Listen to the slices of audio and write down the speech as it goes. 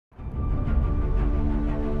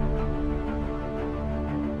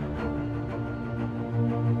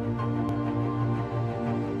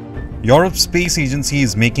Europe's space agency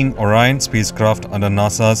is making Orion spacecraft under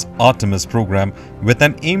NASA's Artemis program with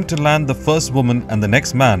an aim to land the first woman and the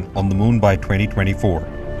next man on the moon by 2024.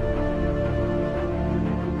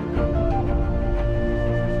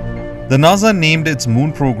 The NASA named its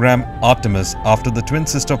moon program Artemis after the twin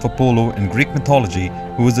sister of Apollo in Greek mythology,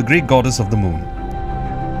 who is the Greek goddess of the moon.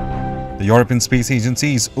 The European Space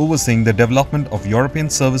Agency is overseeing the development of European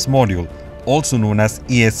Service Module, also known as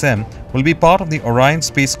ESM, will be part of the Orion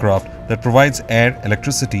spacecraft that provides air,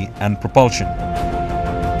 electricity and propulsion.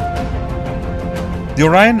 The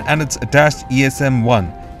Orion and its attached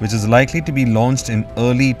ESM-1, which is likely to be launched in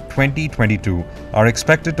early 2022, are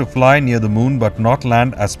expected to fly near the moon but not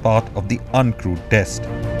land as part of the uncrewed test.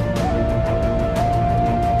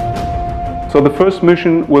 So the first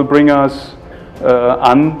mission will bring us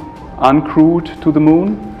uncrewed to the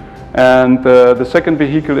moon. And the second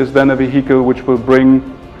vehicle is then a vehicle which will bring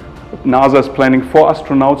NASA's planning 4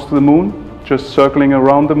 astronauts to the moon, just circling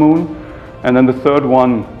around the moon. And then the third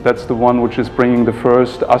one, that's the one which is bringing the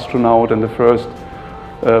first astronaut and the first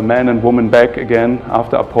man and woman back again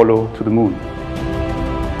after Apollo to the moon.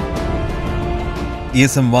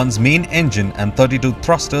 ESM-1's main engine and 32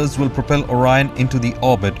 thrusters will propel Orion into the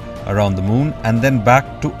orbit around the moon and then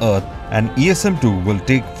back to Earth, and ESM-2 will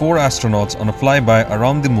take 4 astronauts on a flyby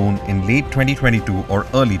around the moon in late 2022 or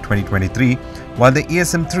early 2023, while the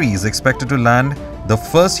ESM-3 is expected to land the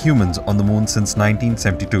first humans on the moon since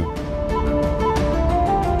 1972.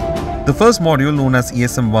 The first module, known as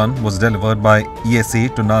ESM-1, was delivered by ESA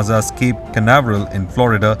to NASA's Cape Canaveral in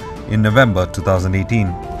Florida in November 2018.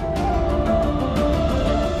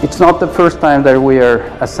 It's not the first time that we are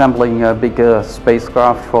assembling a big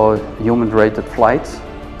spacecraft for human-rated flights.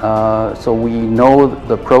 So we know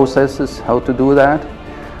the processes, how to do that.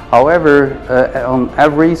 However, on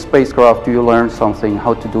every spacecraft you learn something,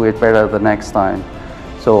 how to do it better the next time.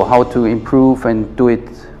 So how to improve and do it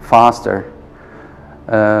faster.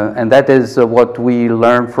 And that is what we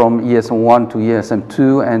learn from ESM-1 to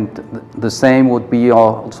ESM-2, and the same would be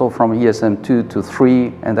also from ESM-2 to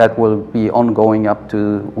 3, and that will be ongoing up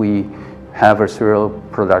to we have a serial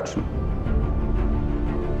production.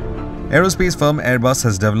 Aerospace firm Airbus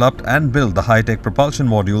has developed and built the high-tech propulsion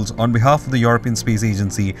modules on behalf of the European Space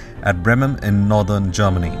Agency at Bremen in northern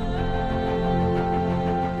Germany.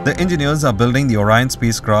 The engineers are building the Orion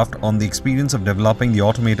spacecraft on the experience of developing the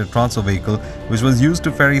automated transfer vehicle which was used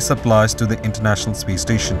to ferry supplies to the International Space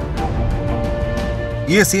Station.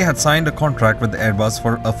 ESA had signed a contract with Airbus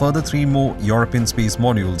for a further 3 more European space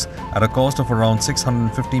modules at a cost of around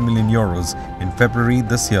 650 million euros in February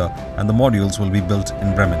this year, and the modules will be built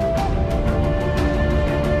in Bremen.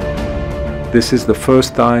 This is the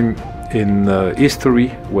first time in history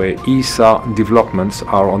where ESA developments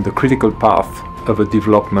are on the critical path of a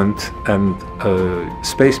development and a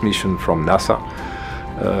space mission from NASA.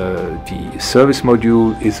 The service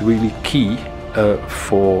module is really key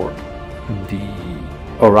for the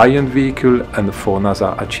Orion vehicle and for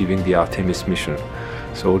NASA achieving the Artemis mission.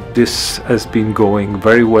 So this has been going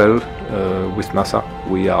very well with NASA.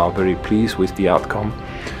 We are very pleased with the outcome,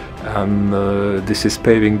 and this is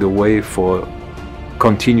paving the way for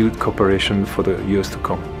continued cooperation for the years to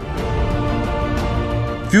come.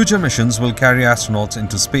 Future missions will carry astronauts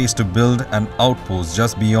into space to build an outpost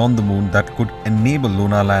just beyond the moon that could enable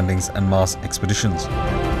lunar landings and Mars expeditions.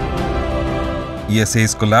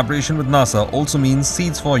 ESA's collaboration with NASA also means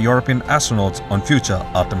seats for European astronauts on future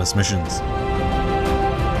Artemis missions.